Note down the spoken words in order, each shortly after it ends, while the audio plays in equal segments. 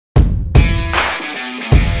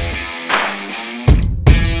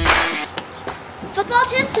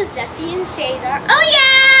Sophie and Cesar. Oh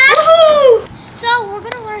yeah! Woohoo! So we're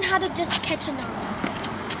gonna learn how to just catch a normal.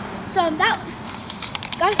 So that,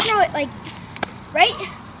 gotta throw it like right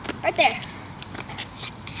there.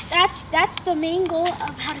 That's the main goal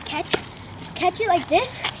of how to catch. Catch it like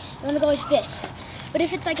this. You wanna go like this. But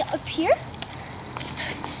if it's like up here,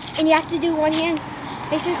 and you have to do one hand,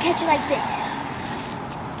 make sure to catch it like this.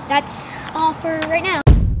 That's all for right now.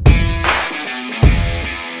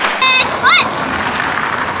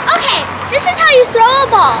 This is how you throw a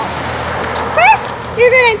ball. First, you're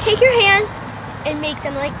going to take your hands and make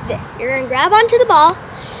them like this. You're going to grab onto the ball,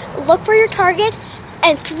 look for your target,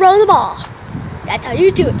 and throw the ball. That's how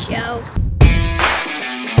you do it, Joe.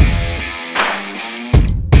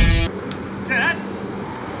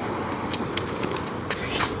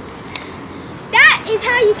 That is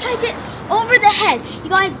how you catch it over the head. You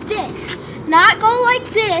go like this. Not go like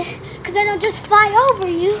this, because then it'll just fly over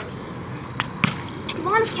you. You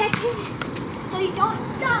want to catch it so you don't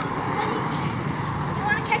stop. You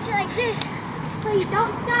want to catch it like this so you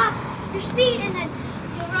don't stop your speed, and then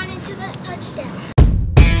you'll run into the touchdown.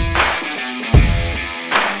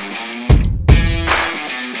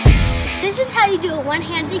 This is how you do a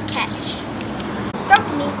one-handed catch. Throw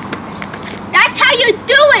to me. That's how you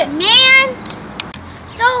do it, man!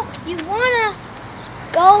 So you want to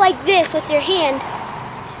go like this with your hand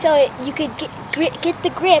so you could get the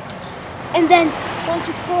grip, and then once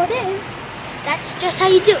you pull it in, that's just how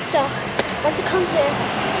you do it. So once it comes in,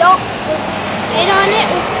 don't just hit on it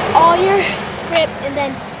with all your grip, and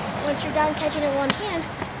then once you're done catching it in one hand,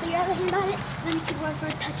 put your other hand on it, then you can run for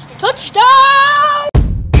a touchdown. Touchdown!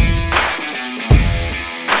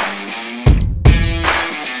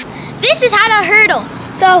 This is how to hurdle.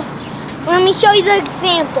 So let me show you the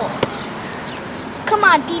example. So come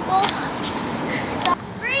on, people. So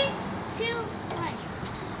 3, 2, 1.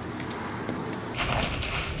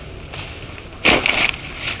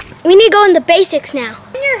 We need to go in the basics now.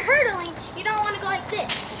 When you're hurdling, you don't want to go like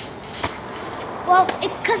this. Well,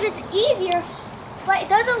 it's because it's easier, but it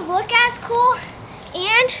doesn't look as cool.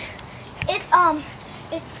 And if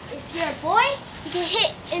you're a boy, you get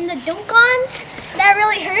hit in the dunk-ons. That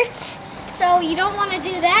really hurts. So you don't want to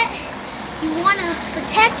do that. You want to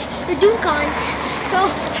protect the dunk-ons. So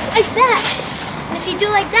like that. And if you do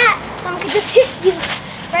like that, someone can just hit you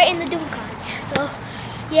right in the dunk-ons. So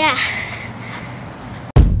yeah.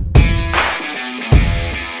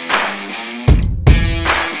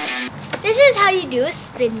 This is how you do a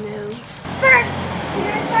spin move. First, you're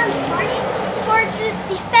going to start running towards this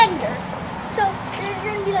defender. So you're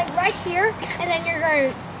going to be like right here, and then you're going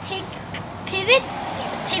to pivot,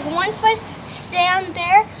 take one foot, stand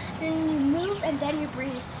there, and you move, and then you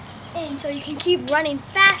bring it in so you can keep running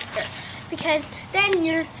faster. Because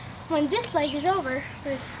then when this leg is over,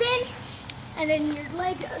 you spin, and then your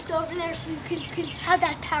leg goes over there so you can have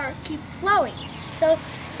that power keep flowing. So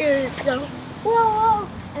you're going to go, whoa,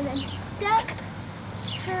 and then step,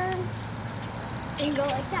 turn, and go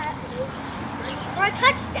like that, and you're for a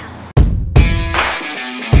touchdown.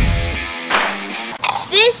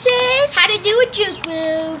 This is how to do a juke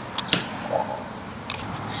move.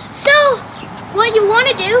 So, what you want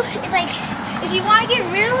to do is, like, if you want to get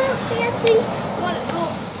real fancy, you want to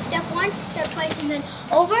go step once, step twice, and then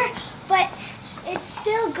over. But it's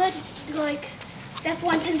still good to go like step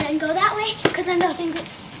once and then go that way, because then they'll think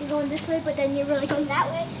you're going this way, but then you're really going that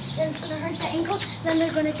way. Then it's going to hurt the ankles, then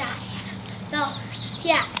they're going to die. So,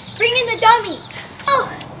 yeah, bring in the dummy. Oh,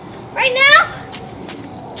 right now,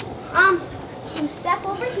 you step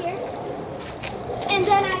over here, and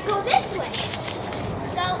then I go this way.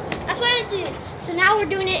 So that's what I do. So now we're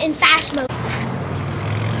doing it in fast mode.